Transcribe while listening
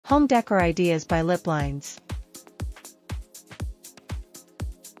Home Decor Ideas by Lip Lines.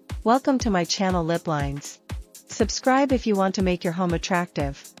 Welcome to my channel Lip Lines. Subscribe if you want to make your home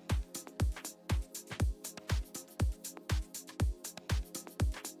attractive.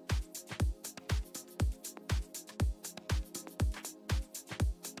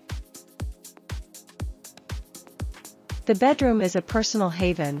 The bedroom is a personal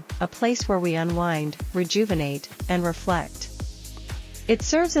haven, a place where we unwind, rejuvenate, and reflect. It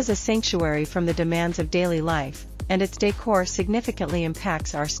serves as a sanctuary from the demands of daily life, and its decor significantly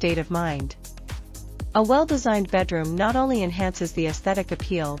impacts our state of mind. A well-designed bedroom not only enhances the aesthetic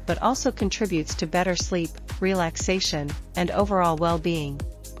appeal but also contributes to better sleep, relaxation, and overall well-being.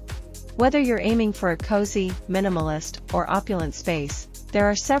 Whether you're aiming for a cozy, minimalist, or opulent space, there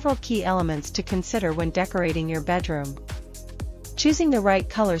are several key elements to consider when decorating your bedroom. Choosing the right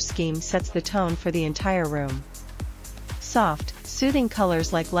color scheme sets the tone for the entire room. Soft, soothing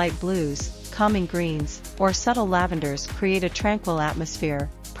colors like light blues, calming greens, or subtle lavenders create a tranquil atmosphere,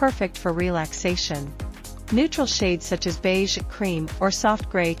 perfect for relaxation. Neutral shades such as beige, cream, or soft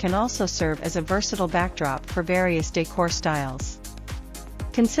gray can also serve as a versatile backdrop for various decor styles.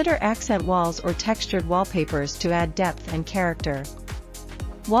 Consider accent walls or textured wallpapers to add depth and character.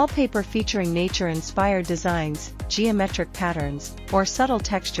 Wallpaper featuring nature-inspired designs, geometric patterns, or subtle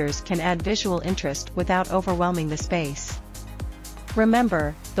textures can add visual interest without overwhelming the space.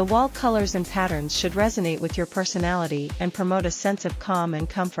 Remember, the wall colors and patterns should resonate with your personality and promote a sense of calm and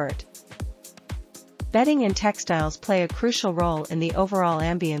comfort. Bedding and textiles play a crucial role in the overall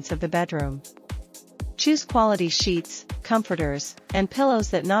ambience of the bedroom. Choose quality sheets, comforters, and pillows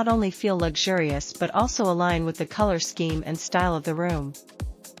that not only feel luxurious but also align with the color scheme and style of the room.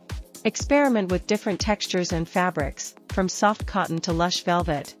 Experiment with different textures and fabrics, from soft cotton to lush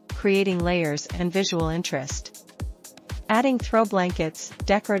velvet, creating layers and visual interest. Adding throw blankets,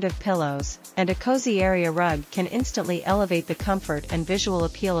 decorative pillows, and a cozy area rug can instantly elevate the comfort and visual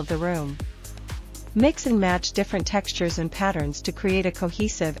appeal of the room. Mix and match different textures and patterns to create a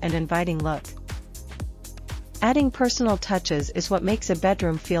cohesive and inviting look. Adding personal touches is what makes a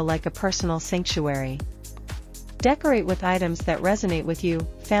bedroom feel like a personal sanctuary. Decorate with items that resonate with you,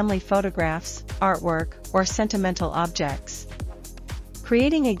 family photographs, artwork, or sentimental objects.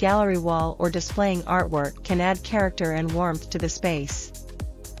 Creating a gallery wall or displaying artwork can add character and warmth to the space.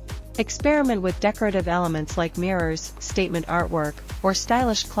 Experiment with decorative elements like mirrors, statement artwork, or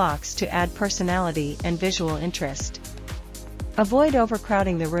stylish clocks to add personality and visual interest. Avoid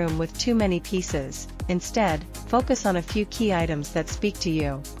overcrowding the room with too many pieces. Instead, focus on a few key items that speak to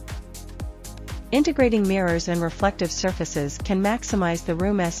you. Integrating mirrors and reflective surfaces can maximize the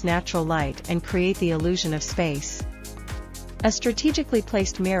room's natural light and create the illusion of space. A strategically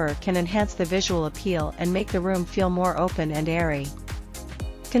placed mirror can enhance the visual appeal and make the room feel more open and airy.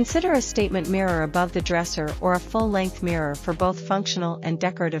 Consider a statement mirror above the dresser or a full-length mirror for both functional and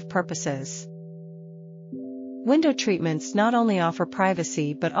decorative purposes. Window treatments not only offer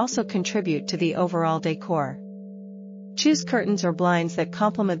privacy but also contribute to the overall decor. Choose curtains or blinds that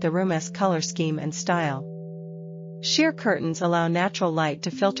complement the room's color scheme and style. Sheer curtains allow natural light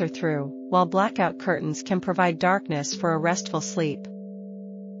to filter through, while blackout curtains can provide darkness for a restful sleep.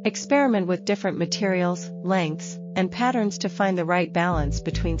 Experiment with different materials, lengths, and patterns to find the right balance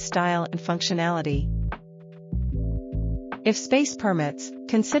between style and functionality. If space permits,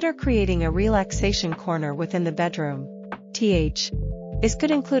 consider creating a relaxation corner within the bedroom. This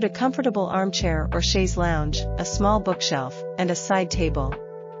could include a comfortable armchair or chaise lounge, a small bookshelf, and a side table.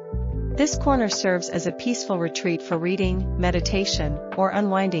 This corner serves as a peaceful retreat for reading, meditation, or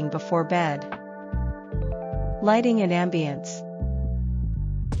unwinding before bed. Lighting and ambience.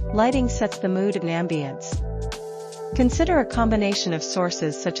 Lighting sets the mood and ambience. Consider a combination of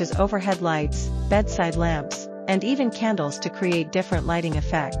sources such as overhead lights, bedside lamps, and even candles to create different lighting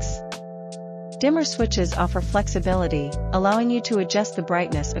effects. Dimmer switches offer flexibility, allowing you to adjust the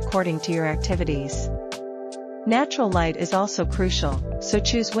brightness according to your activities. Natural light is also crucial, so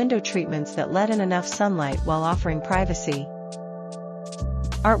choose window treatments that let in enough sunlight while offering privacy.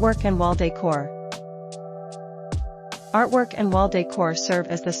 Artwork and wall decor. Artwork and wall decor serve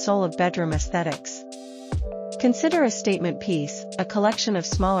as the soul of bedroom aesthetics. Consider a statement piece, a collection of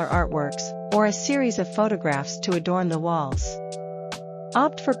smaller artworks, or a series of photographs to adorn the walls.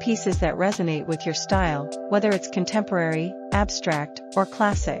 Opt for pieces that resonate with your style, whether it's contemporary, abstract, or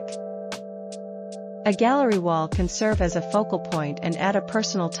classic. A gallery wall can serve as a focal point and add a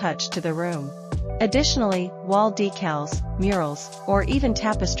personal touch to the room. Additionally, wall decals, murals, or even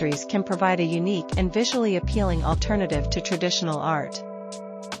tapestries can provide a unique and visually appealing alternative to traditional art.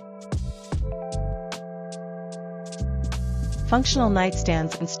 functional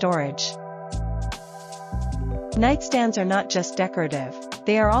nightstands and storage. Nightstands are not just decorative,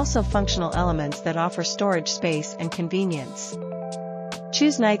 they are also functional elements that offer storage space and convenience.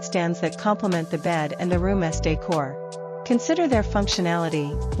 Choose nightstands that complement the bed and the room as decor. Consider their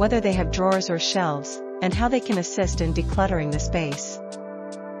functionality, whether they have drawers or shelves, and how they can assist in decluttering the space.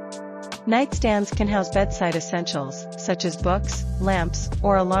 Nightstands can house bedside essentials, such as books, lamps,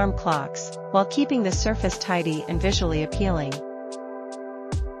 or alarm clocks, while keeping the surface tidy and visually appealing.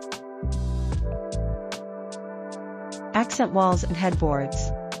 Accent walls and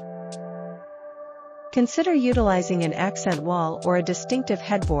headboards. Consider utilizing an accent wall or a distinctive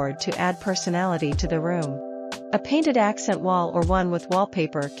headboard to add personality to the room. A painted accent wall or one with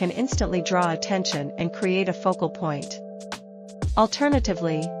wallpaper can instantly draw attention and create a focal point.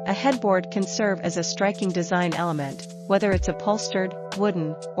 Alternatively, a headboard can serve as a striking design element, whether it's upholstered,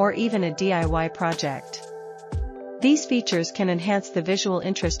 wooden, or even a DIY project. These features can enhance the visual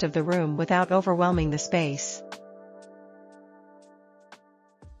interest of the room without overwhelming the space.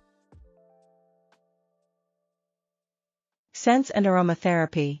 Scents and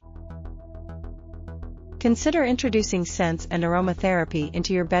aromatherapy. Consider introducing scents and aromatherapy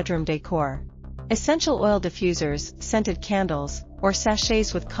into your bedroom decor. Essential oil diffusers, scented candles, or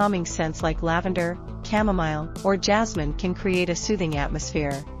sachets with calming scents like lavender, chamomile, or jasmine can create a soothing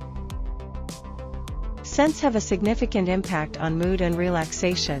atmosphere. Scents have a significant impact on mood and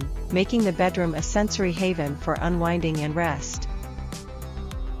relaxation, making the bedroom a sensory haven for unwinding and rest.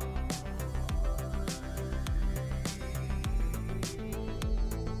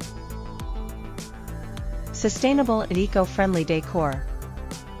 Sustainable and eco-friendly decor.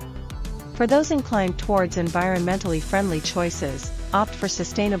 For those inclined towards environmentally friendly choices, opt for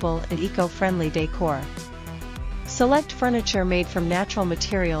sustainable and eco-friendly decor. Select furniture made from natural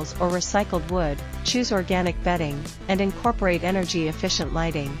materials or recycled wood, choose organic bedding, and incorporate energy-efficient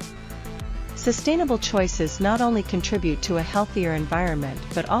lighting. Sustainable choices not only contribute to a healthier environment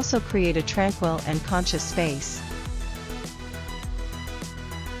but also create a tranquil and conscious space.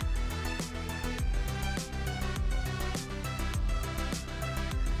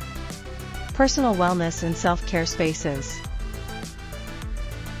 Personal wellness and self-care spaces.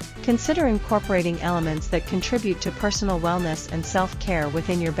 Consider incorporating elements that contribute to personal wellness and self-care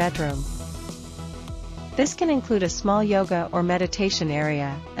within your bedroom. This can include a small yoga or meditation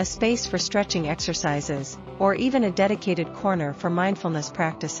area, a space for stretching exercises, or even a dedicated corner for mindfulness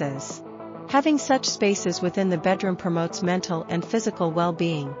practices. Having such spaces within the bedroom promotes mental and physical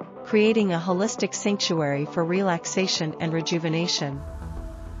well-being, creating a holistic sanctuary for relaxation and rejuvenation.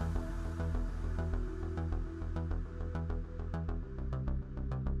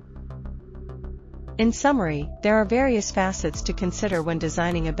 In summary, there are various facets to consider when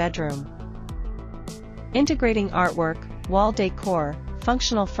designing a bedroom. Integrating artwork, wall decor,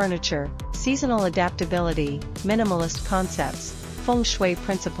 functional furniture, seasonal adaptability, minimalist concepts, feng shui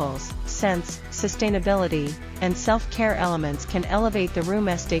principles, scents, sustainability, and self-care elements can elevate the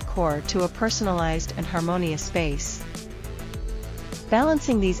room's decor to a personalized and harmonious space.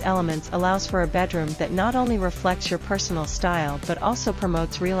 Balancing these elements allows for a bedroom that not only reflects your personal style but also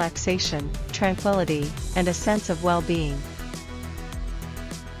promotes relaxation, tranquility, and a sense of well-being.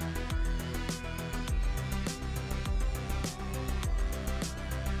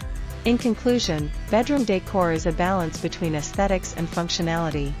 In conclusion, bedroom decor is a balance between aesthetics and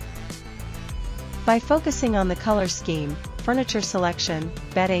functionality. By focusing on the color scheme, furniture selection,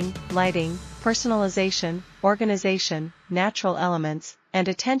 bedding, lighting, personalization, organization, natural elements, and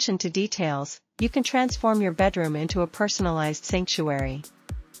attention to details, you can transform your bedroom into a personalized sanctuary.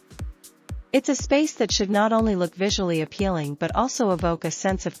 It's a space that should not only look visually appealing but also evoke a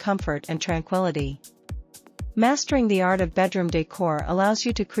sense of comfort and tranquility. Mastering the art of bedroom decor allows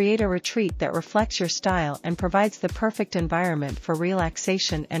you to create a retreat that reflects your style and provides the perfect environment for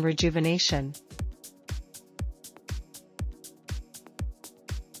relaxation and rejuvenation.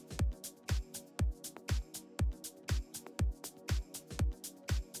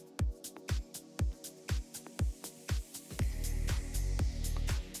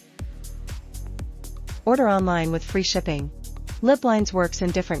 Order online with free shipping. LipBlinds works in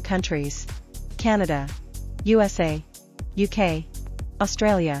different countries: Canada, USA, UK,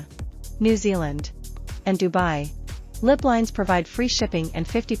 Australia, New Zealand, and Dubai. LipBlinds provide free shipping and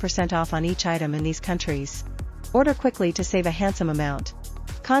 50% off on each item in these countries. Order quickly to save a handsome amount.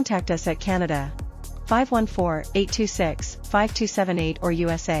 Contact us at Canada 514-826-5278 or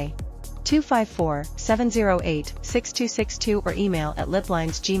USA 254-708-6262 or email at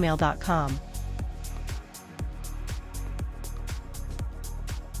lipblinds@gmail.com.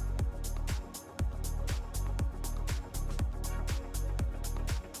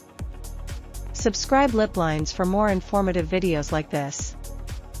 Subscribe Lip Lines for more informative videos like this.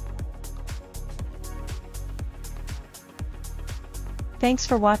 Thanks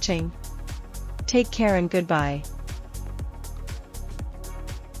for watching. Take care and goodbye.